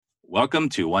Welcome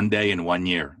to One Day in 1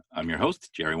 Year. I'm your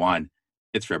host, Jerry Wan.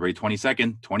 It's February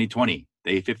 22nd, 2020,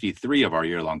 day 53 of our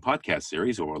year-long podcast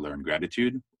series where we'll learn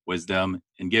gratitude, wisdom,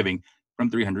 and giving from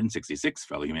 366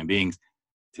 fellow human beings.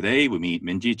 Today, we meet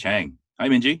Minji Chang. Hi,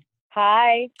 Minji.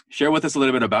 Hi. Share with us a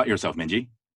little bit about yourself, Minji.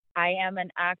 I am an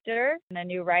actor and a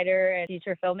new writer and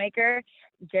feature filmmaker.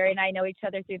 Jerry and I know each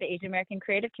other through the Asian American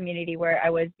creative community, where I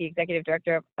was the executive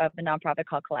director of the nonprofit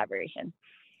called Collaboration.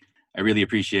 I really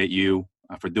appreciate you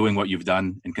for doing what you've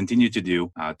done and continue to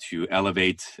do to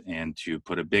elevate and to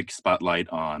put a big spotlight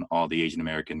on all the Asian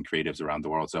American creatives around the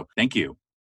world. So thank you.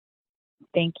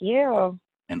 Thank you.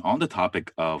 And on the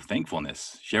topic of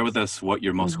thankfulness, share with us what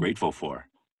you're most grateful for.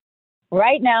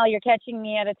 Right now, you're catching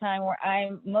me at a time where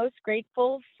I'm most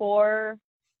grateful for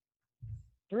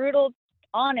brutal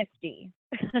honesty.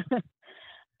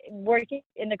 Working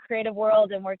in the creative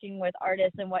world and working with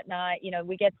artists and whatnot,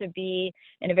 we get to be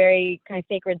in a very kind of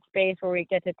sacred space where we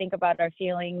get to think about our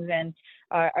feelings and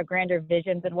our grander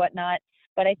visions and whatnot.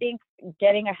 But I think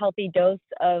getting a healthy dose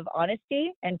of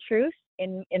honesty and truth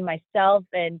in myself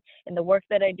and in the work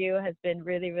that I do has been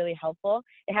really, really helpful.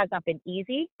 It has not been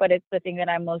easy, but it's the thing that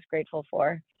I'm most grateful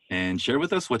for. And share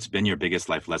with us what's been your biggest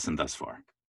life lesson thus far.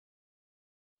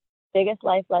 Biggest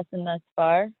life lesson thus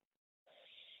far?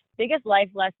 Biggest life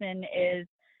lesson is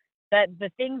that the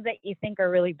things that you think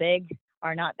are really big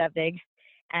are not that big,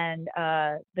 and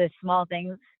the small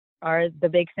things are the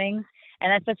big things.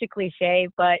 And that's such a cliche,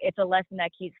 but it's a lesson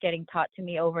that keeps getting taught to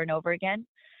me over and over again.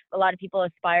 A lot of people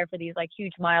aspire for these like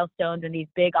huge milestones and these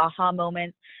big aha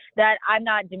moments that I'm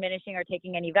not diminishing or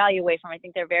taking any value away from. I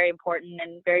think they're very important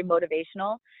and very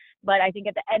motivational. But I think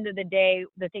at the end of the day,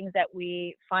 the things that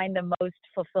we find the most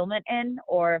fulfillment in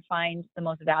or find the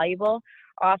most valuable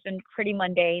are often pretty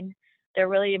mundane. They're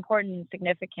really important and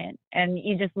significant. And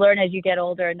you just learn as you get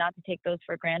older not to take those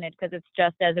for granted, because it's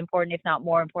just as important, if not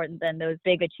more important, than those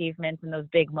big achievements and those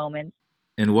big moments.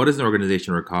 And what is an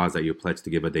organization or cause that you pledge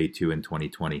to give a day to in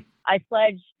 2020? I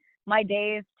pledge my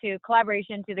days to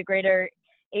collaboration to the greater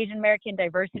Asian American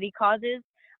diversity causes,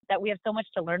 that we have so much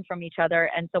to learn from each other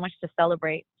and so much to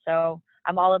celebrate. So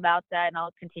I'm all about that, and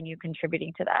I'll continue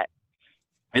contributing to that.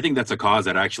 I think that's a cause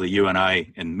that actually you and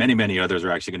I and many, many others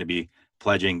are actually going to be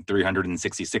pledging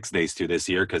 366 days to this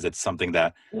year, because it's something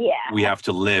that we have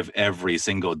to live every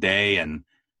single day and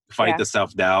fight the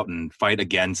self-doubt and fight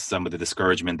against some of the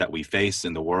discouragement that we face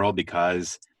in the world,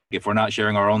 because if we're not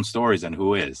sharing our own stories, then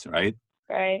who is, right?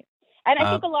 Right. And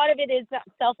I think a lot of it is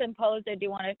self-imposed. I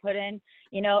do want to put in,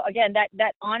 again,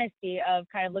 that honesty of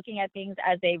kind of looking at things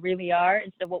as they really are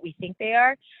instead of what we think they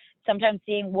are. Sometimes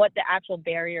seeing what the actual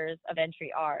barriers of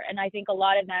entry are. And I think a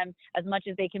lot of them, as much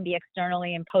as they can be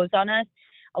externally imposed on us,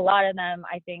 a lot of them,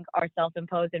 I think, are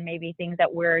self-imposed and maybe things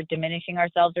that we're diminishing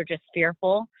ourselves or just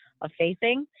fearful of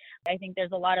facing. I think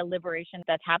there's a lot of liberation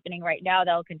that's happening right now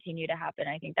that will continue to happen.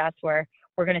 I think that's where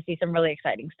we're going to see some really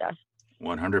exciting stuff.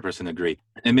 100% agree.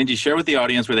 And Minji, share with the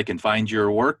audience where they can find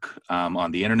your work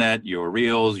on the internet, your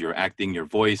reels, your acting, your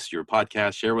voice, your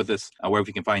podcast. Share with us where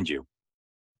we can find you.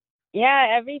 Yeah,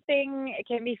 everything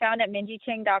can be found at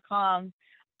minjichang.com.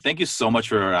 Thank you so much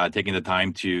for taking the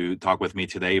time to talk with me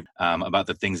today about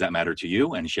the things that matter to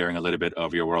you and sharing a little bit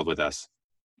of your world with us.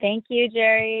 Thank you,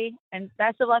 Jerry. And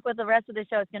best of luck with the rest of the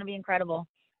show. It's going to be incredible.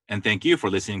 And thank you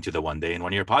for listening to the One Day in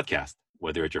 1 Year podcast.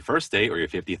 Whether it's your first day or your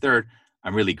 53rd,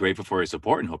 I'm really grateful for your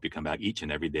support and hope you come back each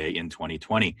and every day in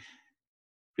 2020. If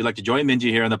you'd like to join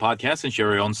Minji here on the podcast and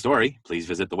share your own story, please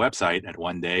visit the website at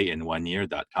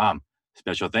onedayinoneyear.com.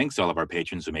 Special thanks to all of our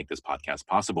patrons who make this podcast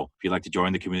possible. If you'd like to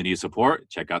join the community of support,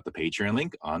 check out the Patreon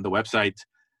link on the website.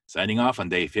 Signing off on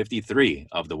day 53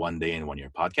 of the One Day in 1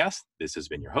 Year podcast. This has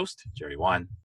been your host, Jerry Wan.